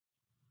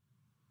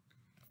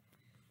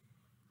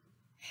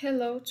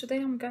Hello,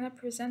 today I'm gonna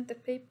present the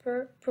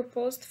paper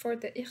proposed for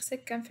the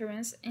IEEE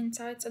Conference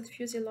entitled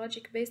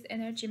Physiologic-Based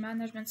Energy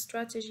Management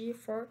Strategy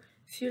for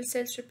Fuel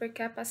Cell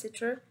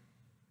Supercapacitor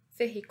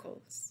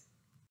Vehicles.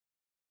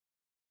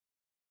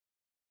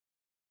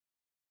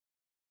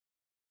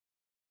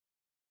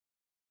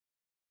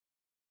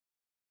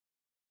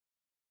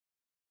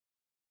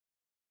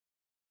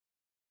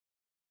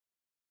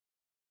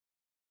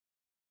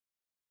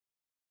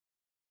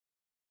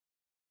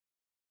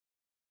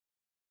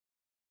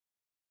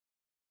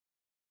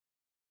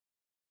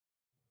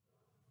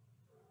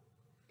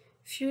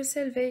 Fuel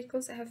cell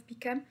vehicles have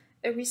become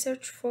a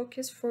research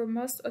focus for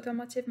most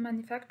automotive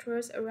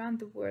manufacturers around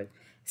the world,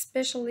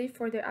 especially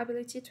for their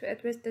ability to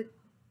address the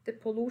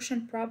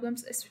pollution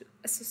problems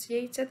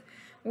associated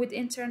with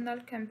internal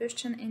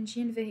combustion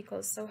engine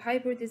vehicles. So,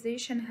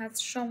 hybridization has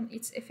shown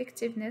its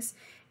effectiveness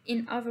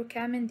in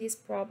overcoming these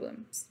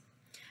problems.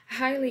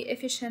 Highly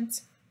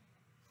efficient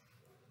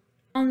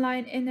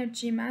online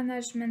energy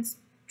management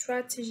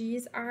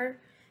strategies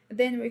are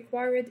then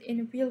required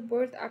in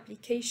real-world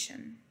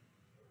application.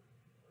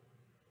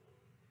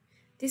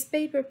 This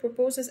paper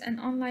proposes an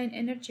online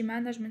energy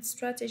management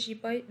strategy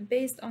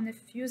based on a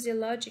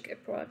physiologic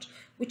approach,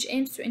 which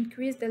aims to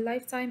increase the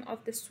lifetime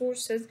of the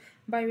sources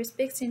by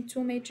respecting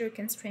two major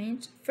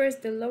constraints.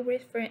 First, the low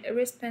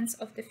response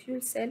of the fuel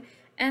cell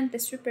and the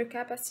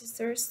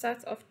supercapacitor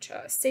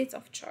state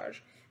of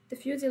charge. The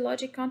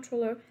physiologic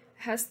controller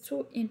has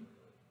two inputs.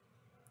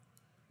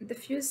 The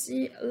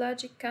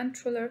physiologic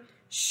controller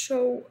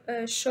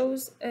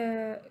shows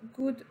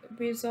good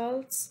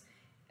results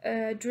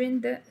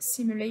during the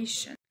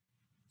simulation.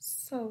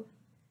 So,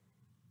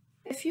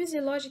 a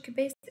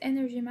physiologic-based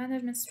energy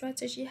management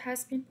strategy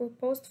has been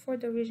proposed for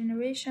the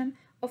regeneration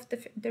of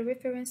the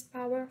reference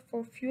power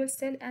for fuel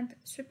cell and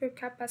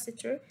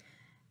supercapacitor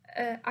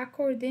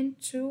according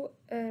to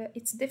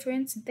its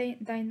different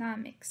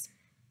dynamics.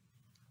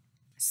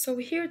 So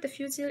here the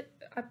fuzzy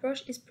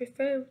approach is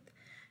preferred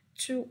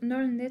to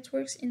neural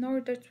networks in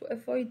order to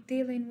avoid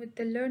dealing with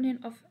the learning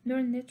of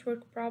neural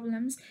network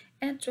problems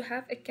and to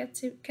have a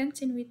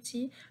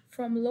continuity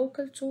from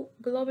local to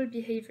global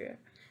behavior.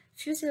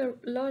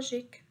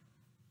 Physiologic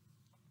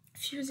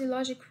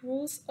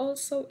rules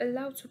also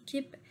allow to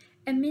keep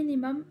a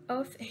minimum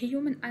of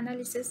human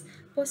analysis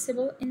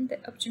possible in the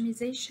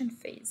optimization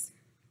phase.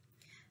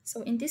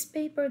 So in this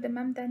paper, the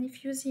Mamdani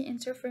fuzzy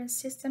interference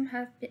system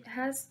have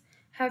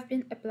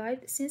been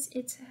applied since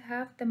it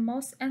have the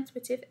most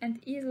intuitive and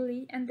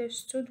easily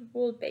understood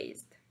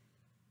rule-based.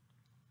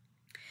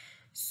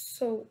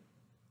 So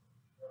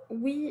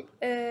the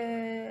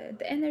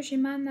energy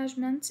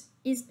management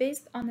is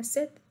based on a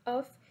set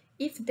of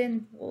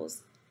if-then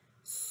rules.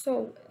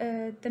 So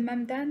the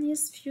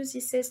Mamdani's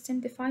fuzzy system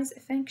defines a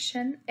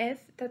function f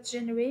that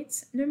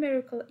generates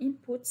numerical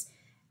inputs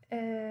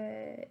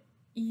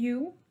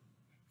u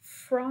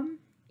from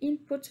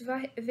input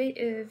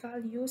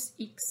values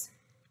x.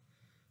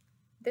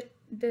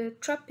 The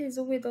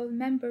trapezoidal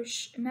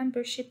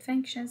membership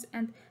functions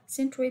and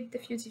centroid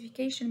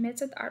diffusification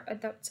method are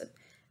adopted.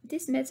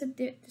 This method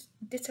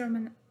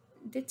determines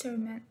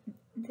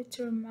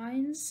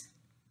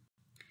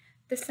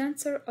the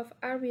center of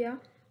area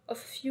of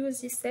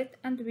fuzzy set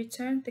and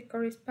returns the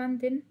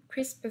corresponding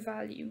crisp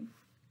value.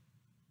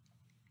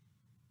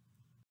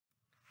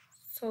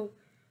 So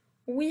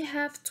we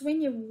have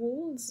 20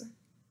 rules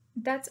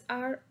that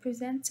are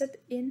presented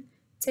in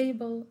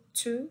table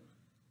 2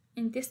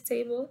 in this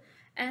table,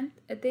 and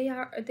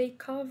they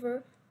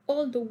cover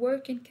all the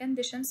working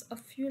conditions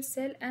of fuel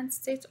cell and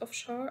state of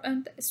charge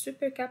and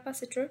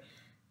supercapacitor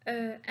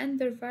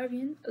under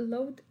varying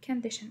load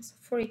conditions.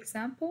 For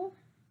example,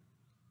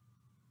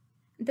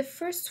 the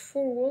first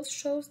 4 rules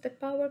shows the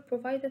power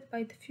provided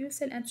by the fuel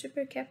cell and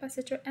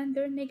supercapacitor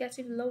under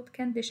negative load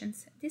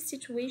conditions. This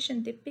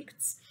situation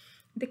depicts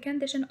the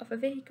condition of a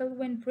vehicle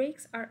when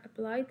brakes are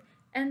applied.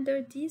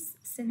 Under this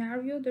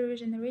scenario, the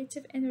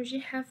regenerative energy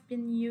has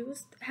been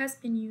used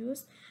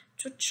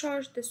to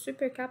charge the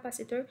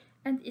supercapacitor,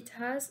 and it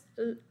has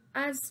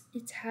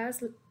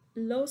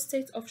low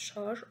state of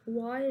charge,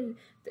 while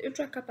the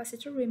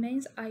ultracapacitor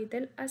remains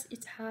idle as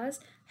it has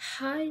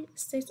high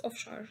state of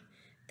charge.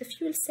 The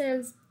fuel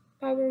cell's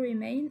power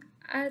remains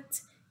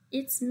at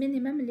its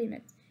minimum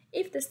limit.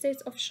 If the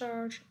state of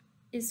charge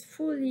is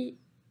fully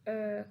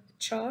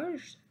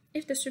charged,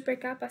 if the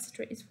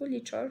supercapacitor is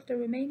fully charged, the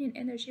remaining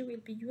energy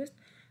will be used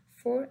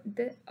for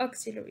the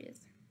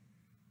auxiliaries.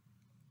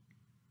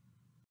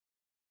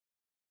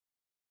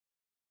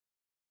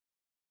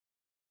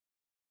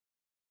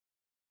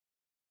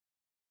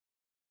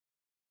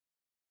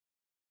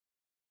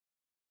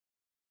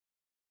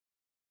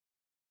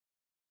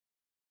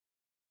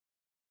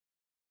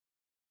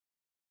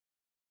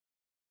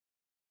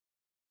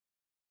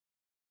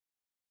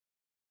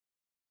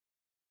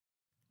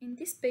 In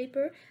this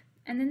paper,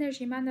 an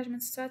energy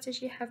management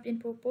strategy has been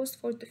proposed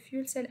for the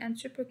fuel cell and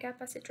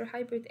supercapacitor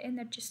hybrid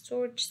energy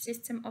storage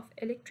system of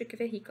electric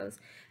vehicles.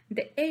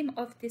 The aim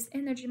of this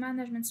energy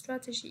management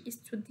strategy is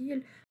to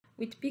deal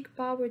with big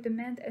power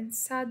demand and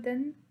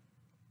sudden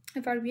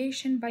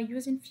evaluation by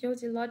using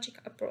physiologic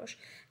approach.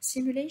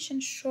 Simulation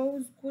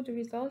shows good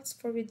results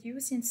for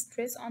reducing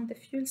stress on the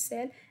fuel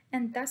cell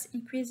and thus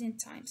increasing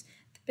times.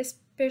 The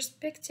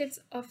perspectives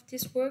of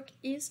this work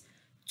is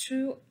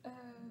to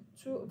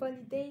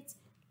validate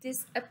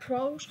this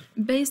approach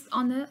based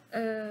on a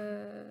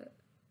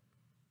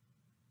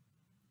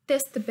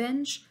test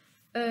bench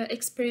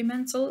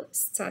experimental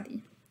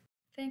study.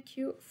 Thank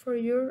you for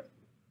your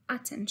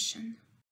attention.